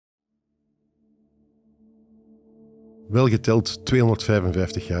Wel geteld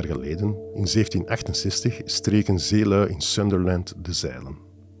 255 jaar geleden, in 1768, streken zeelui in Sunderland de zeilen.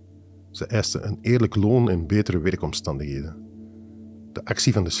 Ze eisten een eerlijk loon en betere werkomstandigheden. De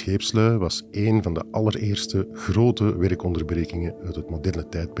actie van de scheepslui was een van de allereerste grote werkonderbrekingen uit het moderne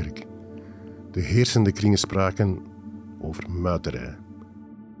tijdperk. De heersende kringen spraken over muiterij.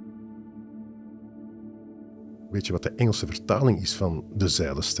 Weet je wat de Engelse vertaling is van de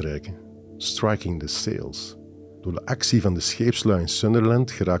zeilen strijken? Striking the sails. Door de actie van de scheepslui in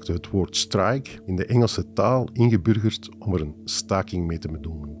Sunderland geraakte het woord strike in de Engelse taal ingeburgerd om er een staking mee te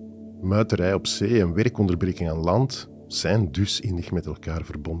bedoelen. Muiterij op zee en werkonderbreking aan land zijn dus innig met elkaar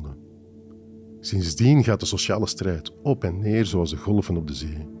verbonden. Sindsdien gaat de sociale strijd op en neer zoals de golven op de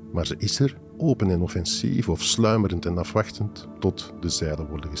zee. Maar ze is er, open en offensief of sluimerend en afwachtend, tot de zeilen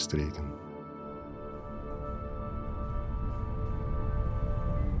worden gestreken.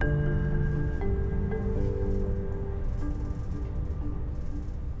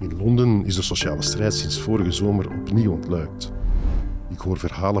 In Londen is de sociale strijd sinds vorige zomer opnieuw ontluikt. Ik hoor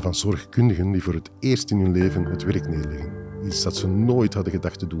verhalen van zorgkundigen die voor het eerst in hun leven het werk neerleggen. Iets dat ze nooit hadden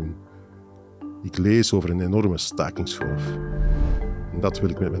gedacht te doen. Ik lees over een enorme stakingsgolf. En dat wil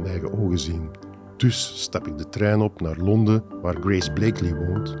ik met mijn eigen ogen zien. Dus stap ik de trein op naar Londen, waar Grace Blakeley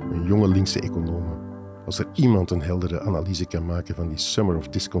woont, een jonge linkse econome. Als er iemand een heldere analyse kan maken van die summer of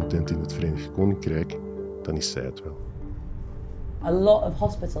discontent in het Verenigd Koninkrijk, dan is zij het wel. A lot of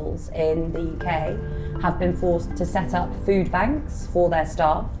hospitals in the UK have been forced to set up food banks for their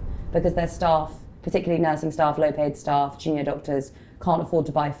staff because their staff, particularly nursing staff, low-paid staff, junior doctors, can't afford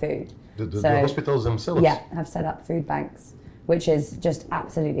to buy food. The hospitals themselves? Yeah, have set up food banks, which is just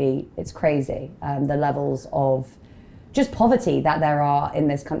absolutely, it's crazy, the levels of just poverty that there are in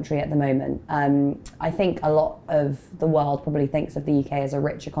this country at the moment. I think a lot of the world probably thinks of the UK as a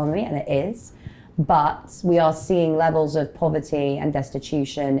rich economy, and it is. But we are seeing levels of poverty and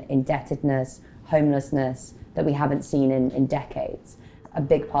destitution, indebtedness, homelessness that we haven't seen in decades. A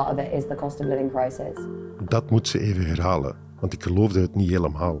big part of it is the cost of living crisis. Dat moet ze even herhalen, want ik geloofde het niet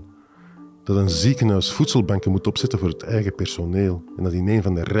helemaal. Dat een ziekenhuis voedselbanken moet opzetten voor het eigen personeel en dat in een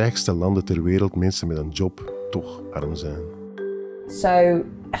van de rijkste landen ter wereld mensen met een job toch arm zijn. So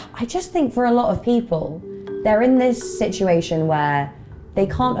I just think for a lot of people, they're in this situation where they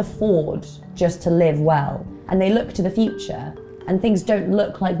can't afford just to live well, and they look to the future, and things don't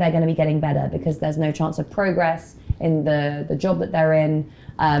look like they're going to be getting better because there's no chance of progress in the job that they're in.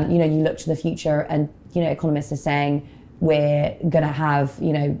 You look to the future, and economists are saying we're going to have,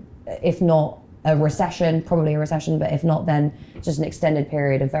 if not a recession, probably a recession, but if not, then just an extended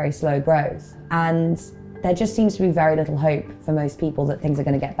period of very slow growth. And there just seems to be very little hope for most people that things are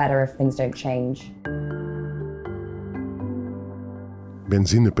going to get better if things don't change.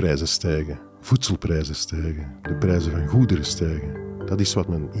 Benzineprijzen stijgen, voedselprijzen stijgen, de prijzen van goederen stijgen. Dat is wat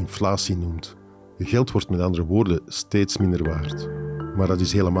men inflatie noemt. Je geld wordt met andere woorden steeds minder waard. Maar dat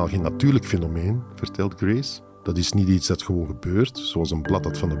is helemaal geen natuurlijk fenomeen, vertelt Grace. Dat is niet iets dat gewoon gebeurt, zoals een blad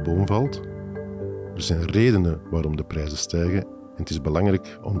dat van de boom valt. Er zijn redenen waarom de prijzen stijgen en het is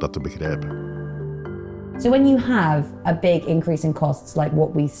belangrijk om dat te begrijpen. So when you have a big increase in costs like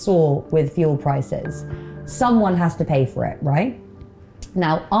what we saw with fuel prices, someone has to pay for it, right?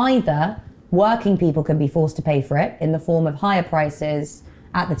 Now, either working people can be forced to pay for it in the form of higher prices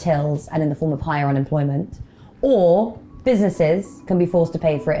at the tills and in the form of higher unemployment, or businesses can be forced to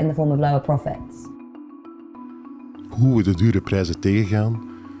pay for it in the form of lower profits. Hoe we de dure prijzen tegengaan,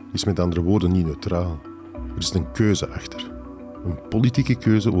 is met andere woorden niet neutraal. Er is een keuze achter. Een politieke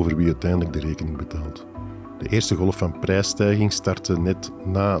keuze over wie uiteindelijk de rekening betaalt. De eerste golf van prijsstijging startte net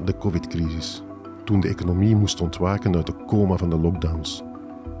na de COVID-crisis, toen de economie moest ontwaken uit de coma van de lockdowns.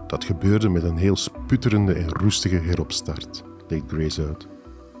 Dat gebeurde met een heel sputterende en roestige heropstart, legt Grace uit.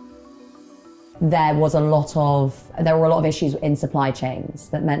 There were a lot of issues in supply chains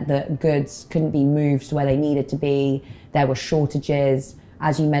that meant that goods couldn't be moved to where they needed to be. There were shortages.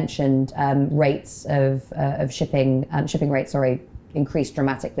 As you mentioned, rates of shipping rates, increased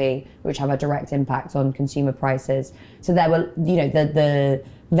dramatically, which have a direct impact on consumer prices. So there were, the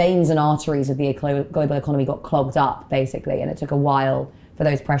veins and arteries of the global economy got clogged up, basically, and it took a while for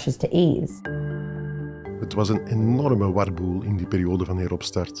those pressures to ease. Het was een enorme warboel in die periode van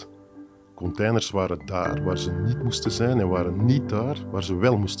heropstart. Containers waren daar waar ze niet moesten zijn en waren niet daar waar ze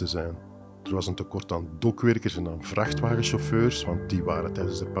wel moesten zijn. Er was een tekort aan dokwerkers en aan vrachtwagenchauffeurs, want die waren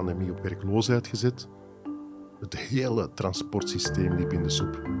tijdens de pandemie op werkloosheid gezet. Het hele transportsysteem liep in de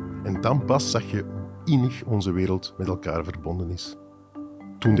soep. En dan pas zag je hoe innig onze wereld met elkaar verbonden is.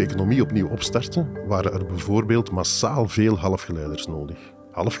 Toen de economie opnieuw opstartte, waren er bijvoorbeeld massaal veel halfgeleiders nodig.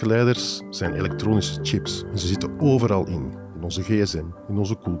 Halfgeleiders zijn elektronische chips en ze zitten overal in. In onze gsm, in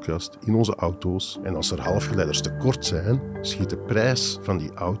onze koelkast, in onze auto's. En als er halfgeleiders tekort zijn, schiet de prijs van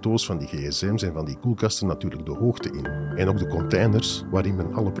die auto's, van die gsm's en van die koelkasten natuurlijk de hoogte in. En ook de containers waarin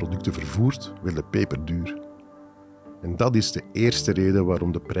men alle producten vervoert, werden peperduur. En dat is de eerste reden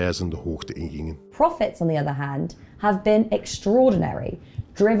waarom de prijzen de hoogte ingingen. Profits, on the other hand, have been extraordinary,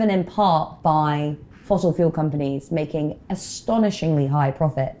 driven in part by fossil fuel companies making astonishingly high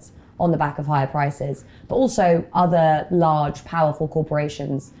profits on the back of higher prices, but also other large, powerful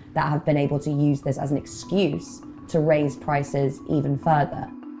corporations that have been able to use this as an excuse to raise prices even further.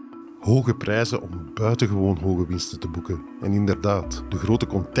 Hoge prijzen om buitengewoon hoge winsten te boeken. En inderdaad, de grote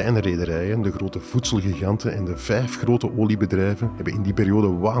containerrederijen, de grote voedselgiganten en de 5 grote oliebedrijven hebben in die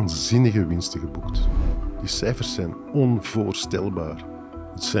periode waanzinnige winsten geboekt. Die cijfers zijn onvoorstelbaar.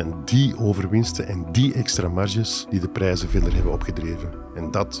 Het zijn die overwinsten en die extra marges die de prijzen verder hebben opgedreven.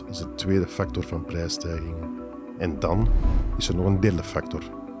 En dat is de tweede factor van prijsstijgingen. En dan is er nog een derde factor: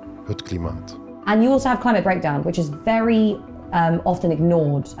 het klimaat. And you also have climate breakdown, which is very often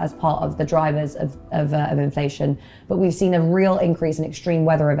ignored as part of the drivers of inflation. But we've seen a real increase in extreme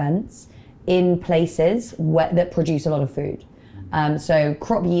weather events in places that produce a lot of food. So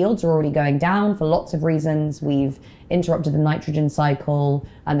crop yields are already going down for lots of reasons. We've interrupted the nitrogen cycle,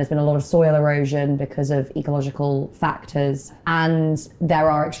 and there's been a lot of soil erosion because of ecological factors. And there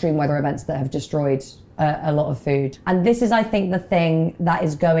are extreme weather events that have destroyed a lot of food. And this is, I think, the thing that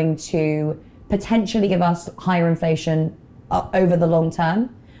is going to potentially give us higher inflation over the long term,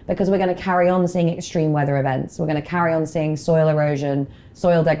 because we're going to carry on seeing extreme weather events. We're going to carry on seeing soil erosion,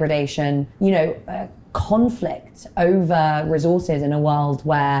 soil degradation, conflict over resources in a world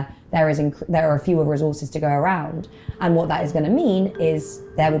where there are fewer resources to go around. And what that is going to mean is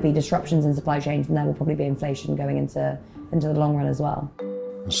there will be disruptions in supply chains, and there will probably be inflation going into the long run as well.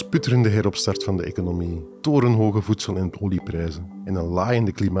 Een sputterende heropstart van de economie, torenhoge voedsel- en olieprijzen en een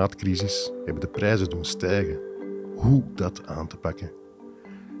laaiende klimaatcrisis hebben de prijzen doen stijgen. Hoe dat aan te pakken?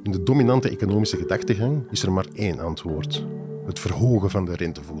 In de dominante economische gedachtegang is er maar één antwoord: het verhogen van de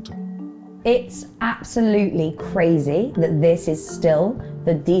rentevoeten. It's absolutely crazy that this is still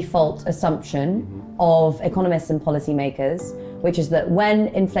the default assumption of economists and policymakers, which is that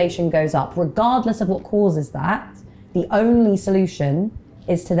when inflation goes up, regardless of what causes that, the only solution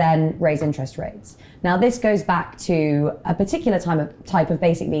is to then raise interest rates. Now, this goes back to a particular type of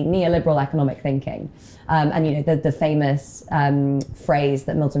basically neoliberal economic thinking. And the famous phrase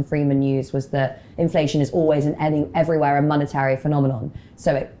that Milton Friedman used was that inflation is always and everywhere a monetary phenomenon.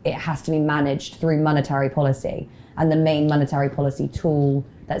 So it has to be managed through monetary policy. And the main monetary policy tool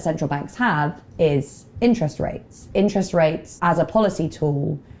that central banks have is interest rates. Interest rates as a policy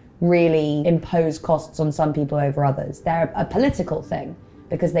tool really impose costs on some people over others. They're a political thing,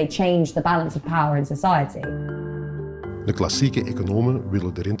 because they change the balance of power in society. De klassieke economen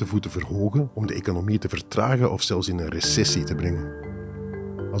willen de rentevoeten verhogen om de economie te vertragen of zelfs in een recessie te brengen.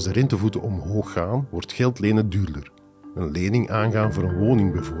 Als de rentevoeten omhoog gaan, wordt geld lenen duurder. Een lening aangaan voor een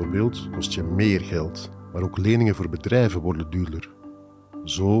woning bijvoorbeeld kost je meer geld, maar ook leningen voor bedrijven worden duurder.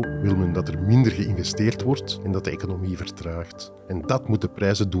 Zo wil men dat er minder geïnvesteerd wordt en dat de economie vertraagt. En dat moet de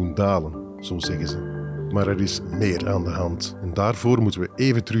prijzen doen dalen, zo zeggen ze. Maar er is meer aan de hand. En daarvoor moeten we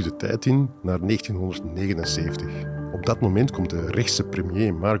even terug de tijd in, naar 1979. Op dat moment komt de rechtse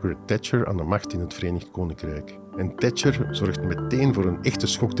premier Margaret Thatcher aan de macht in het Verenigd Koninkrijk. En Thatcher zorgt meteen voor een echte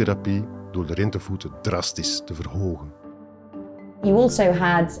schoktherapie door de rentevoeten drastisch te verhogen. You also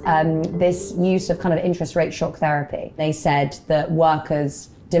had this use of kind of interest rate shock therapy. They said that workers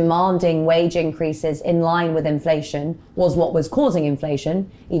demanding wage increases in line with inflation was what was causing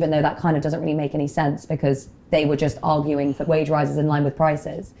inflation, even though that kind of doesn't really make any sense because they were just arguing for wage rises in line with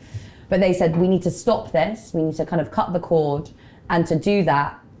prices. But they said we need to stop this, we need to kind of cut the cord, and to do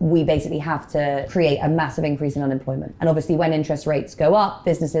that we basically have to create a massive increase in unemployment. And obviously when interest rates go up,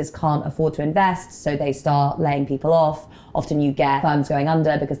 businesses can't afford to invest, so they start laying people off. Often you get firms going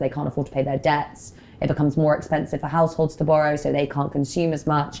under because they can't afford to pay their debts. It becomes more expensive for households to borrow, so they can't consume as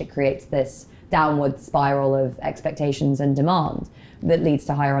much. It creates this downward spiral of expectations and demand that leads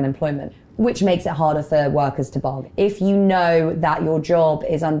to higher unemployment, which makes it harder for workers to bargain. If you know that your job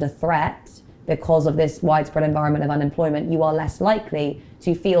is under threat because of this widespread environment of unemployment, you are less likely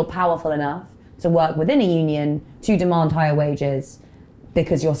to feel powerful enough to work within a union to demand higher wages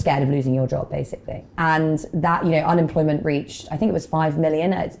because you're scared of losing your job, basically. And that, unemployment reached, I think it was 5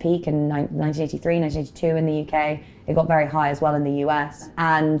 million at its peak in 1983, 1982 in the UK. It got very high as well in the US.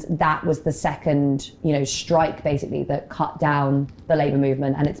 And that was the second, strike, basically, that cut down the labour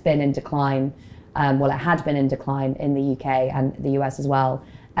movement. And it's been in decline Well, it had been in decline in the UK and the US as well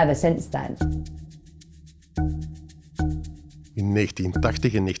ever since then. In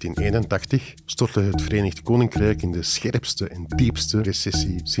 1980 en 1981 stortte het Verenigd Koninkrijk in de scherpste en diepste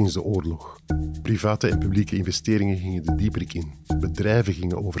recessie sinds de oorlog. Private en publieke investeringen gingen de dieperik in. Bedrijven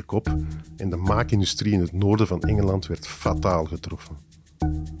gingen over kop en de maakindustrie in het noorden van Engeland werd fataal getroffen.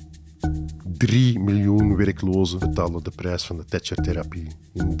 3 miljoen werklozen betaalden de prijs van de Thatcher-therapie.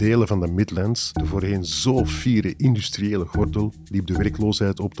 In delen van de Midlands, de voorheen zo fiere industriële gordel, liep de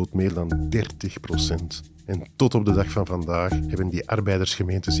werkloosheid op tot meer dan 30%. En tot op de dag van vandaag hebben die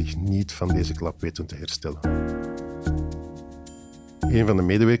arbeidersgemeenten zich niet van deze klap weten te herstellen. Een van de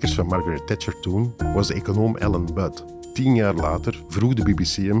medewerkers van Margaret Thatcher toen was de econoom Alan Budd. 10 jaar later vroeg de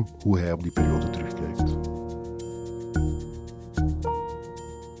BBC hem hoe hij op die periode terugkijkt.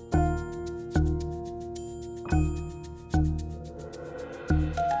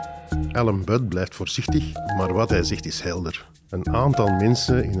 Alan Budd blijft voorzichtig, maar wat hij zegt is helder. Een aantal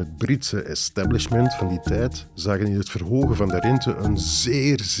mensen in het Britse establishment van die tijd zagen in het verhogen van de rente een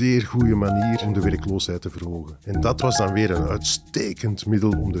zeer goede manier om de werkloosheid te verhogen. En dat was dan weer een uitstekend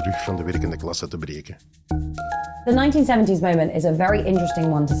middel om de rug van de werkende klasse te breken. The 1970s moment is a very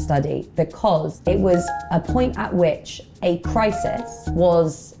interesting one to study because it was a point at which a crisis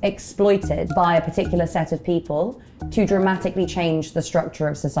was exploited by a particular set of people to dramatically change the structure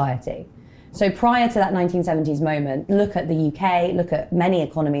of society. So prior to that 1970s moment, look at the UK, look at many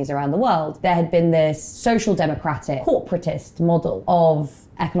economies around the world, there had been this social democratic, corporatist model of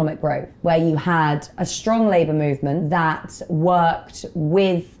economic growth, where you had a strong labour movement that worked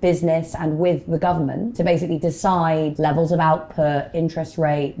with business and with the government to basically decide levels of output, interest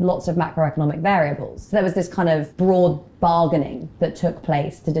rate, lots of macroeconomic variables. So there was this kind of broad bargaining that took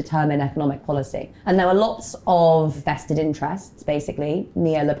place to determine economic policy. And there were lots of vested interests, basically,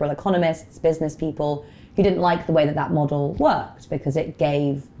 neoliberal economists, business people, who didn't like the way that that model worked because it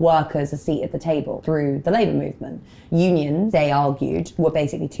gave workers a seat at the table through the labour movement. Unions, they argued, were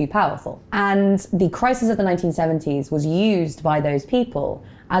basically too powerful. And the crisis of the 1970s was used by those people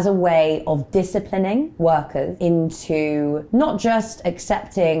as a way of disciplining workers into not just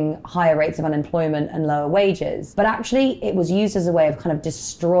accepting higher rates of unemployment and lower wages, but actually it was used as a way of kind of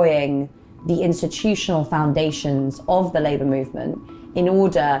destroying the institutional foundations of the labour movement in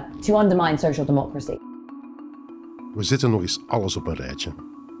order to undermine social democracy. We zetten nog eens alles op een rijtje.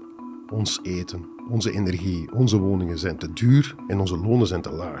 Ons eten, onze energie, onze woningen zijn te duur en onze lonen zijn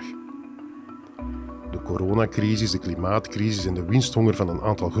te laag. De coronacrisis, de klimaatcrisis en de winsthonger van een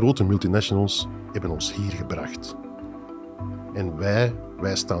aantal grote multinationals hebben ons hier gebracht. En wij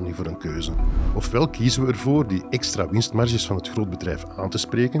staan nu voor een keuze. Ofwel kiezen we ervoor die extra winstmarges van het grootbedrijf aan te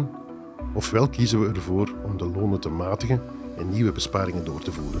spreken, ofwel kiezen we ervoor om de lonen te matigen en nieuwe besparingen door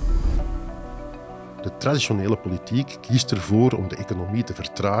te voeren. De traditionele politiek kiest ervoor om de economie te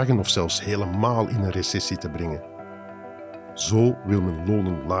vertragen of zelfs helemaal in een recessie te brengen. Zo wil men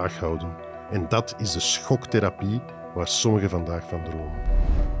lonen laag houden. En dat is de schoktherapie waar sommigen vandaag van dromen.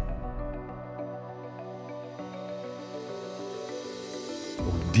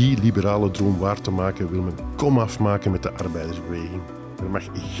 Om die liberale droom waar te maken wil men komaf maken met de arbeidersbeweging. Er mag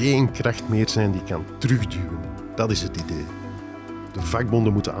geen kracht meer zijn die kan terugduwen. Dat is het idee. De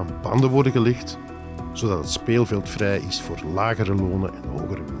vakbonden moeten aan banden worden gelegd, zodat het speelveld vrij is voor lagere lonen en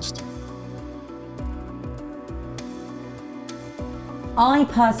hogere winsten. I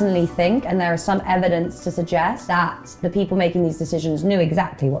personally think, and there is some evidence to suggest, that the people making these decisions knew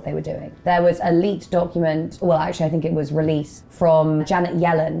exactly what they were doing. There was a leaked document, well actually I think it was released, from Janet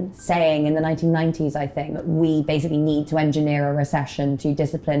Yellen saying in the 1990s, I think, that we basically need to engineer a recession to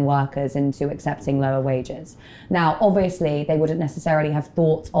discipline workers into accepting lower wages. Now obviously they wouldn't necessarily have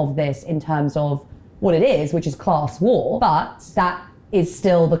thought of this in terms of what it is, which is class war, but that is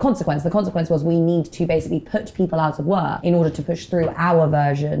still the consequence. The consequence was we need to basically put people out of work in order to push through our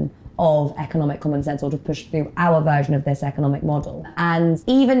version of economic common sense, or to push through our version of this economic model. And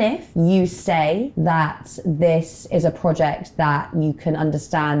even if you say that this is a project that you can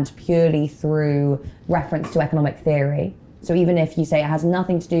understand purely through reference to economic theory, so even if you say it has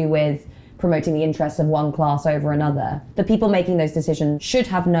nothing to do with promoting the interests of one class over another, the people making those decisions should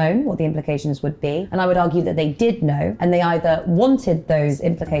have known what the implications would be. And I would argue that they did know, and they either wanted those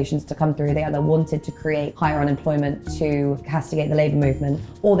implications to come through, they either wanted to create higher unemployment to castigate the labour movement,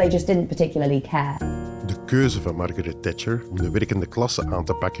 or they just didn't particularly care. De keuze van Margaret Thatcher om de werkende klasse aan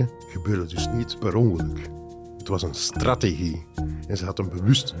te pakken gebeurde dus niet per ongeluk. Het was een strategie en ze had een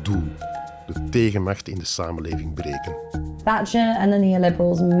bewust doel: de tegenmacht in de samenleving breken. Thatcher and the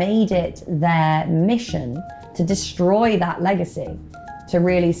neoliberals made it their mission to destroy that legacy, to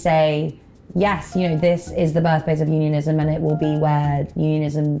really say yes, you know, this is the birthplace of unionism and it will be where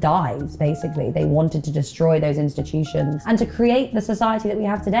unionism dies, basically. They wanted to destroy those institutions and to create the society that we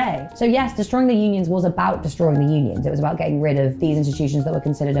have today. So yes, destroying the unions was about destroying the unions. It was about getting rid of these institutions that were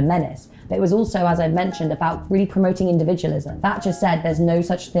considered a menace. But it was also, as I mentioned, about really promoting individualism. Thatcher said there's no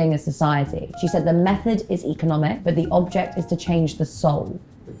such thing as society. She said the method is economic, but the object is to change the soul.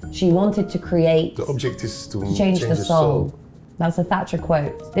 She wanted to create... The object is to change the soul. That's a Thatcher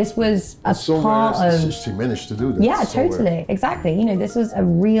quote. This was a part of... She managed to do that. Yeah, totally. Exactly. You know, this was a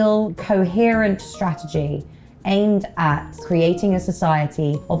real coherent strategy aimed at creating a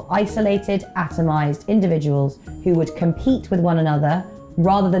society of isolated, atomized individuals who would compete with one another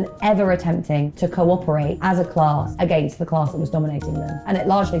rather than ever attempting to cooperate as a class against the class that was dominating them. And it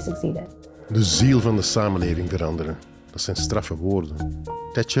largely succeeded. De ziel van de samenleving veranderen. Dat zijn straffe woorden.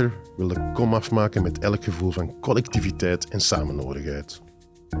 Thatcher wilde kom afmaken met elk gevoel van collectiviteit en samenhorigheid.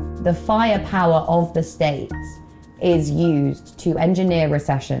 The firepower of the state is used to engineer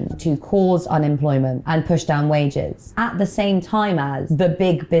recession, to cause unemployment and push down wages, at the same time as the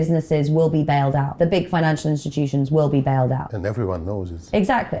big businesses will be bailed out. The big financial institutions will be bailed out. And everyone knows it.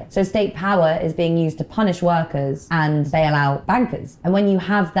 Exactly. So state power is being used to punish workers and bail out bankers. And when you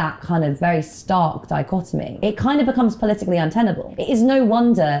have that kind of very stark dichotomy, it kind of becomes politically untenable. It is no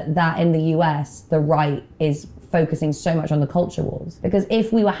wonder that in the US, the right is focusing so much on the culture wars. Because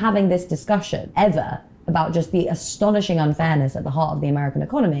if we were having this discussion ever about just the astonishing unfairness at the heart of the American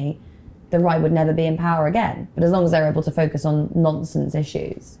economy, the right would never be in power again. But as long as they're able to focus on nonsense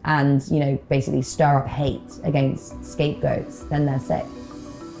issues and, you know, basically stir up hate against scapegoats, then they're safe.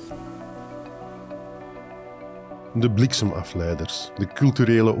 De bliksemafleiders, de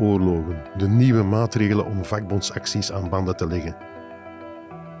culturele oorlogen, de nieuwe maatregelen om vakbondsacties aan banden te leggen.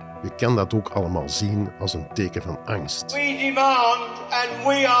 Je kan dat ook allemaal zien als een teken van angst. We demand and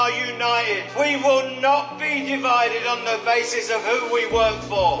we are united. We will not be divided on the basis of who we work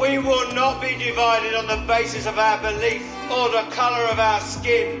for. We will not be divided on the basis of our belief or the color of our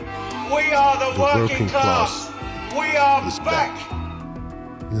skin. We are the working class. We are back.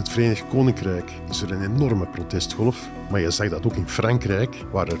 In het Verenigd Koninkrijk is er een enorme protestgolf, maar je zag dat ook in Frankrijk,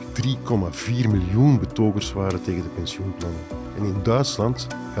 waar er 3,4 miljoen betogers waren tegen de pensioenplannen. En in Duitsland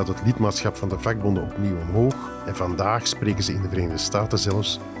gaat het lidmaatschap van de vakbonden opnieuw omhoog en vandaag spreken ze in de Verenigde Staten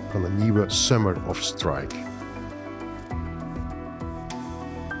zelfs van een nieuwe Summer of Strike.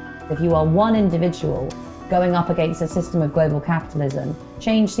 If you are one individual going up against a system of global capitalism,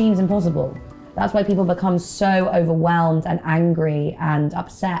 change seems impossible. That's why people become so overwhelmed and angry and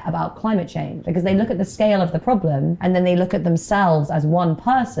upset about climate change, because they look at the scale of the problem and then they look at themselves as one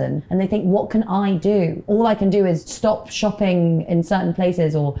person and they think, what can I do? All I can do is stop shopping in certain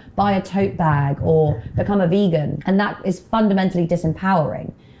places or buy a tote bag or become a vegan. And that is fundamentally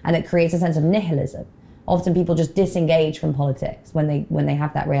disempowering, and it creates a sense of nihilism. Often people just disengage from politics when they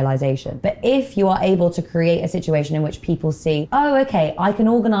have that realization. But if you are able to create a situation in which people see, oh, okay, I can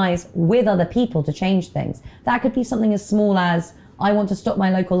organize with other people to change things. That could be something as small as, I want to stop my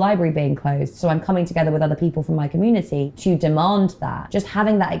local library being closed, so I'm coming together with other people from my community to demand that. Just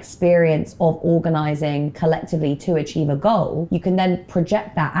having that experience of organizing collectively to achieve a goal, you can then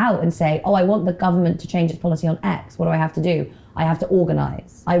project that out and say, oh, I want the government to change its policy on X. What do I have to do? I have to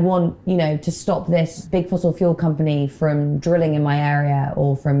organize. I want, you know, to stop this big fossil fuel company from drilling in my area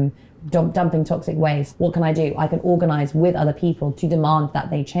or from dumping toxic waste. What can I do? I can organize with other people to demand that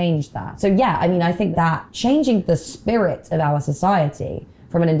they change that. So yeah, I mean, I think that changing the spirit of our society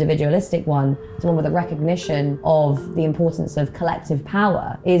from an individualistic one to one with a recognition of the importance of collective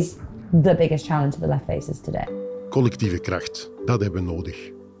power is the biggest challenge the left faces today. Collectieve kracht, dat hebben we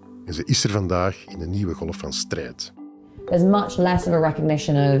nodig. En ze is er vandaag in een nieuwe golf van strijd. There's much less of a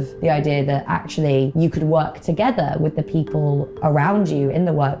recognition of the idea that actually you could work together with the people around you in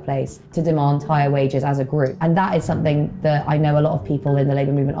the workplace to demand higher wages as a group. And that is something that I know a lot of people in the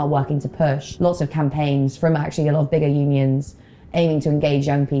labour movement are working to push. Lots of campaigns from actually a lot of bigger unions aiming to engage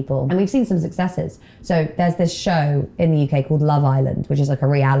young people. And we've seen some successes. So there's this show in the UK called Love Island, which is like a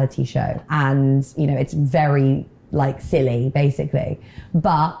reality show. And, you know, it's very like silly, basically.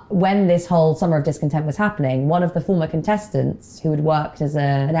 But when this whole summer of discontent was happening, one of the former contestants who had worked as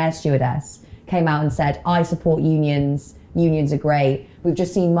an air stewardess came out and said, I support unions. Unions are great. We've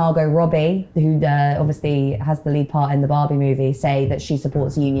just seen Margot Robbie, who obviously has the lead part in the Barbie movie, say that she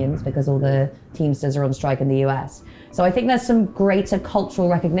supports unions because all the Teamsters are on strike in the US. So I think there's some greater cultural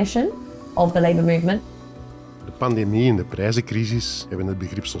recognition of the labour movement. De pandemie en de prijzencrisis hebben het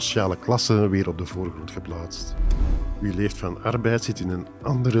begrip sociale klasse weer op de voorgrond geplaatst. Wie leeft van arbeid zit in een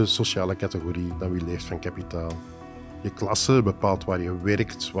andere sociale categorie dan wie leeft van kapitaal. Je klasse bepaalt waar je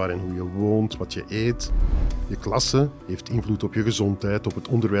werkt, waar en hoe je woont, wat je eet. Je klasse heeft invloed op je gezondheid, op het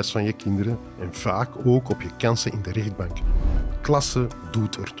onderwijs van je kinderen en vaak ook op je kansen in de rechtbank. Klasse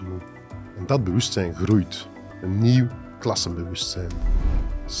doet ertoe. En dat bewustzijn groeit. Een nieuw klassenbewustzijn.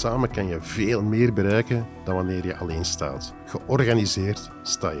 Samen kan je veel meer bereiken dan wanneer je alleen staat. Georganiseerd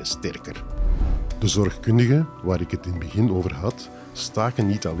sta je sterker. De zorgkundigen, waar ik het in het begin over had, staken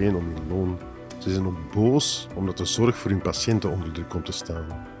niet alleen om hun loon. Ze zijn ook boos omdat de zorg voor hun patiënten onder druk komt te staan.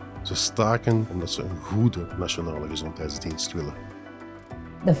 Ze staken omdat ze een goede nationale gezondheidsdienst willen.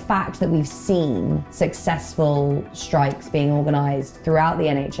 The fact that we've seen successful strikes being organised throughout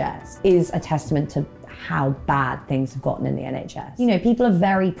the NHS is a testament to how bad things have gotten in the NHS. You know, people are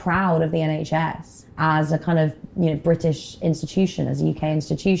very proud of the NHS as a kind of, British institution, as a UK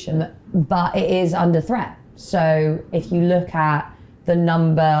institution, but it is under threat. So if you look at the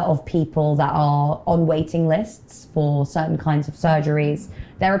number of people that are on waiting lists for certain kinds of surgeries,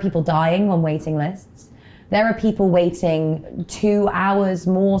 there are people dying on waiting lists. There are people waiting 2 hours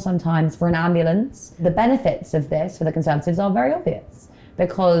more sometimes for an ambulance. The benefits of this for the Conservatives are very obvious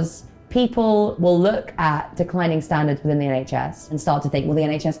because people will look at declining standards within the NHS and start to think, well, the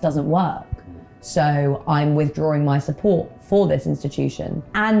NHS doesn't work. So I'm withdrawing my support for this institution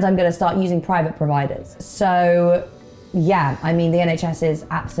and I'm going to start using private providers. So yeah, I mean, the NHS is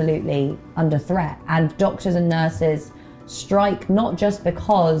absolutely under threat and doctors and nurses strike not just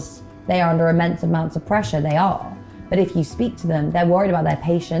because they are under immense amounts of pressure, they are. But if you speak to them, they're worried about their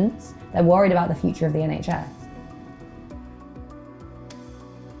patients, they're worried about the future of the NHS.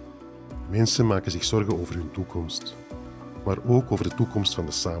 Mensen maken zich zorgen over hun toekomst, maar ook over de toekomst van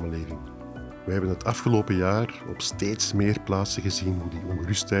de samenleving. Wij hebben het afgelopen jaar op steeds meer plaatsen gezien hoe die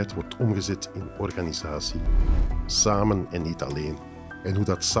ongerustheid wordt omgezet in organisatie. Samen en niet alleen. En hoe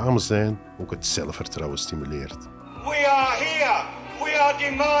dat samen zijn ook het zelfvertrouwen stimuleert. We are here. We are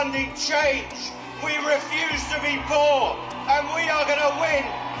demanding change. We refuse to be poor. And we are going to win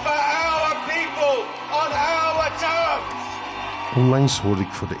for our people on our terms. Onlangs hoorde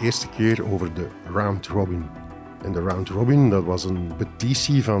ik voor de eerste keer over de Round Robin. En de Round Robin, dat was een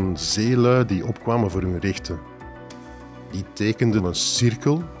petitie van zeelui die opkwamen voor hun rechten. Die tekenden een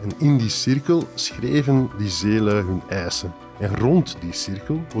cirkel en in die cirkel schreven die zeelui hun eisen. En rond die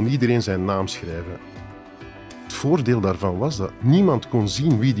cirkel kon iedereen zijn naam schrijven. Het voordeel daarvan was dat niemand kon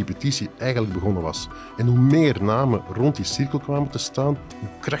zien wie die petitie eigenlijk begonnen was. En hoe meer namen rond die cirkel kwamen te staan, hoe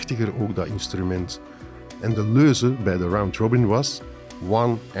krachtiger ook dat instrument. En de leuze bij de Round Robin was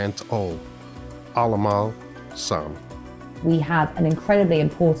one and all. Allemaal samen. We have an incredibly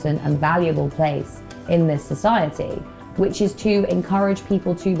important and valuable place in this society, which is to encourage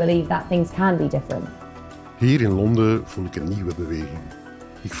people to believe that things can be different. Hier in Londen voel ik een nieuwe beweging.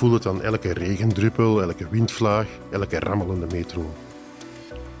 Ik voel het aan elke regendruppel, elke windvlaag, elke rammelende metro.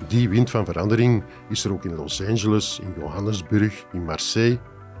 Die wind van verandering is er ook in Los Angeles, in Johannesburg, in Marseille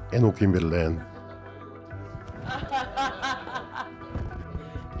en ook in Berlijn.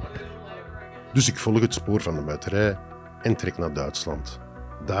 Dus ik volg het spoor van de Muiterij en trek naar Duitsland.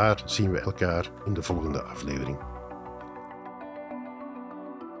 Daar zien we elkaar in de volgende aflevering.